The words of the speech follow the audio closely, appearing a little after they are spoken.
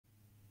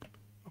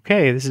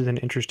Okay, this is an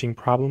interesting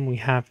problem. We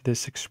have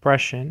this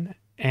expression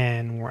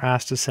and we're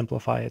asked to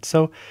simplify it.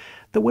 So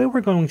the way we're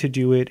going to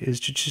do it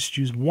is to just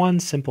use one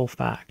simple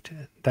fact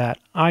that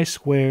I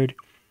squared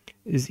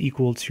is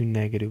equal to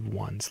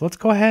 -1. So let's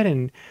go ahead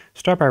and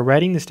start by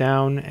writing this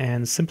down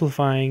and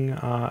simplifying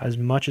as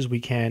much as we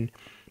can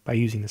by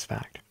using this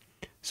fact.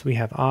 So we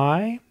have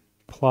I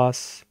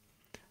plus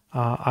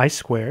I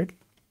squared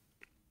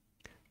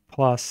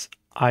plus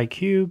I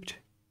cubed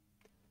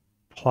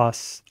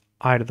plus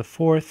I to the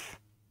fourth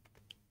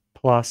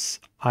plus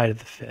I to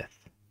the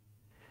fifth.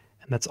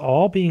 And that's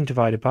all being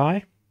divided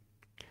by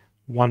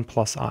 1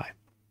 plus I.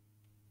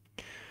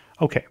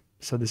 Okay,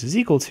 so this is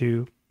equal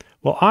to,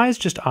 well, I is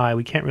just I.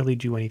 We can't really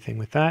do anything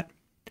with that.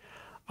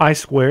 I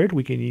squared,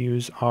 we can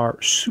use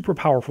our super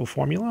powerful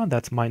formula.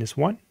 That's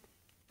 -1.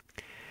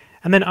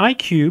 And then I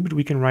cubed,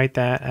 we can write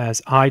that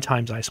as I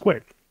times I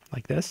squared,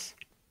 like this.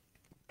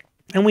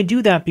 And we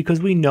do that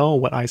because we know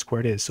what I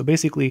squared is. So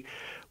basically,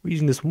 we're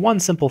using this one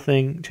simple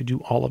thing to do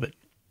all of it.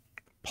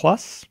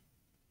 Plus,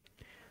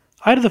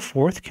 I to the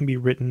fourth can be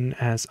written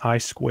as I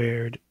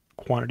squared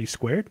quantity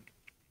squared.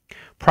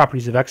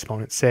 Properties of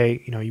exponents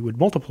say, you would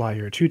multiply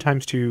here 2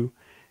 times 2,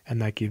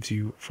 and that gives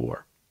you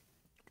 4.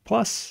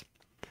 Plus,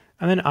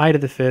 and then I to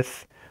the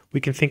fifth, we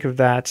can think of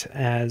that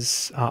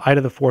as I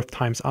to the fourth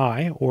times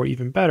I, or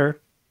even better,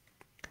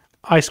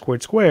 I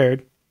squared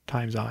squared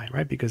times I,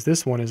 right? Because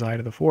this one is I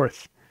to the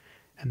fourth.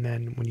 And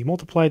then when you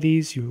multiply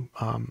these, you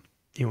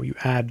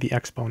add the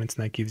exponents,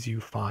 and that gives you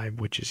 5,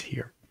 which is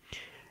here.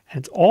 And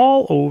it's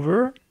all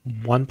over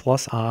 1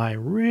 plus I.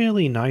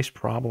 Really nice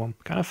problem.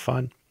 Kind of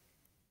fun.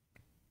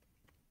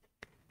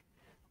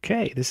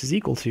 Okay, this is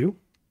equal to,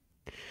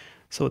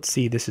 so let's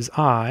see, this is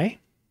I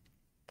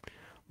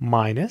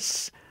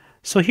minus,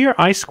 so here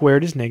I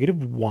squared is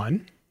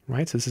 -1,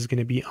 right? So this is going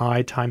to be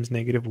I times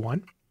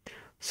 -1.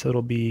 So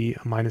it'll be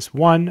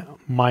 -1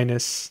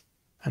 minus,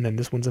 and then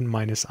this one's a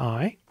minus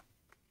I.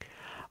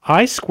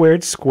 I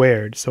squared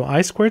squared, so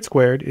I squared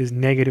squared is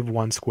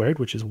 -1 squared,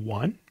 which is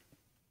 1,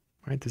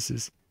 right? This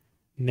is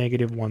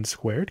 -1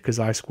 squared because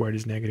I squared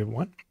is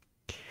 -1.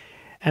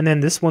 And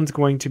then this one's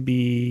going to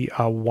be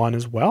 1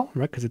 as well,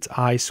 right? Because it's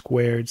I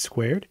squared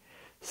squared.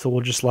 So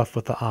we're just left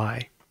with the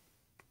I.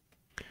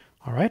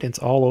 All right, it's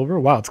all over.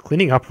 Wow, it's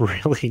cleaning up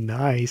really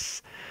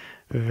nice.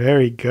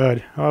 Very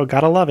good. Oh,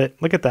 gotta love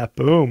it. Look at that.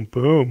 Boom,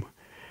 boom,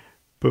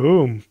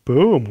 boom,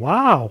 boom.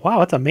 Wow, wow,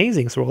 that's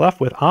amazing. So we're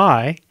left with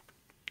I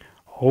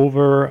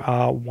over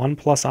 1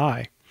 plus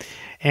I.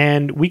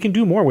 And we can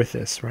do more with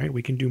this, right?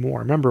 We can do more.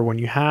 Remember, when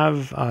you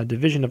have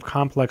division of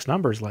complex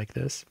numbers like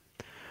this,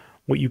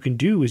 what you can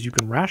do is you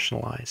can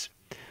rationalize.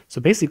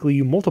 So basically,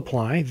 you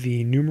multiply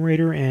the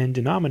numerator and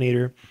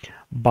denominator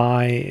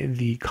by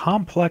the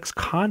complex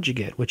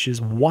conjugate, which is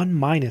 1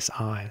 minus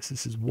I. So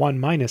this is 1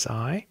 minus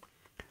I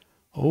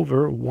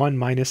over 1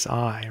 minus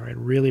I, right?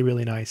 Really,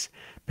 really nice.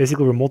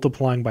 Basically, we're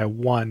multiplying by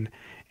 1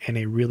 in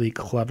a really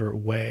clever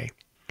way.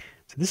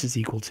 So this is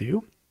equal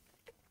to,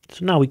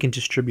 so now we can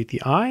distribute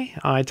the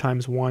I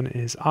times 1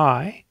 is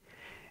I,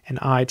 and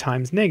I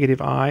times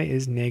 -I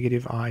is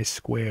 -I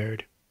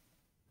squared.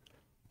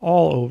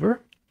 All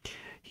over.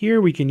 Here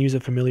we can use a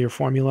familiar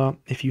formula.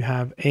 If you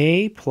have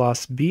A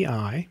plus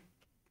BI,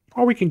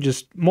 or we can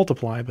just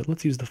multiply, but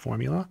let's use the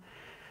formula.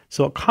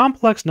 So a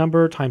complex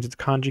number times its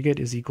conjugate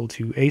is equal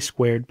to A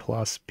squared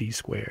plus B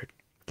squared.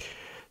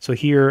 So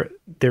here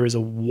there is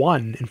a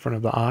 1 in front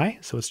of the I,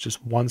 so it's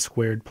just 1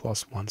 squared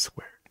plus 1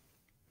 squared.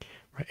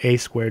 Right? A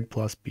squared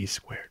plus B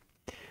squared.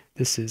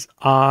 This is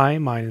I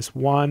minus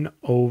 1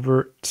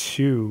 over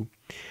 2.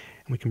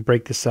 And we can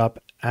break this up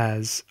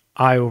as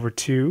I over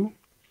 2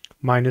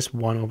 minus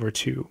 1 over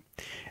 2.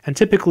 And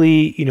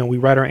typically, we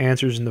write our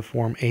answers in the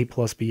form A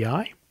plus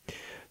BI.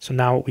 So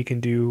now what we can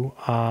do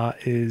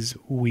is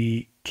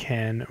we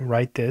can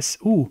write this.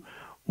 Ooh,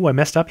 I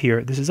messed up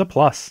here. This is a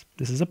plus.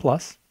 This is a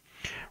plus,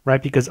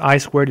 right? Because I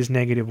squared is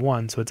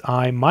 -1. So it's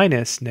I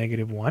minus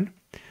 -1.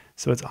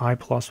 So it's I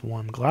plus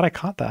 1. Glad I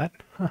caught that.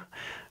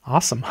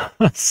 Awesome.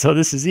 So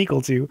this is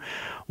equal to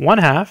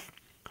 1/2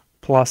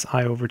 plus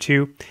I over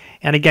 2.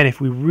 And again, if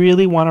we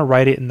really want to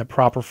write it in the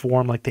proper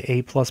form, like the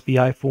A plus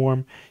BI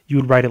form, you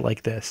would write it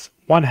like this.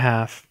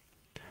 1/2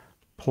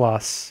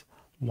 plus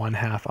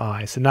 1/2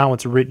 I. So now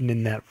it's written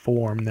in that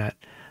form, that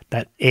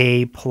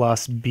A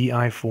plus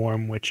BI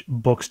form, which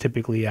books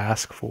typically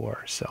ask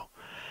for. So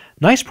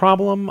nice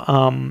problem.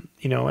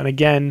 And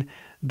again,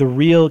 the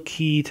real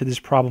key to this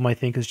problem, I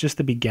think, is just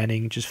the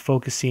beginning, just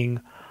focusing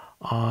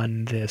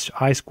on this.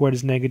 I squared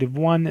is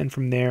 -1, and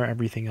from there,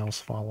 everything else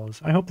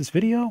follows. I hope this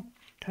video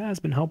has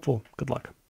been helpful. Good luck.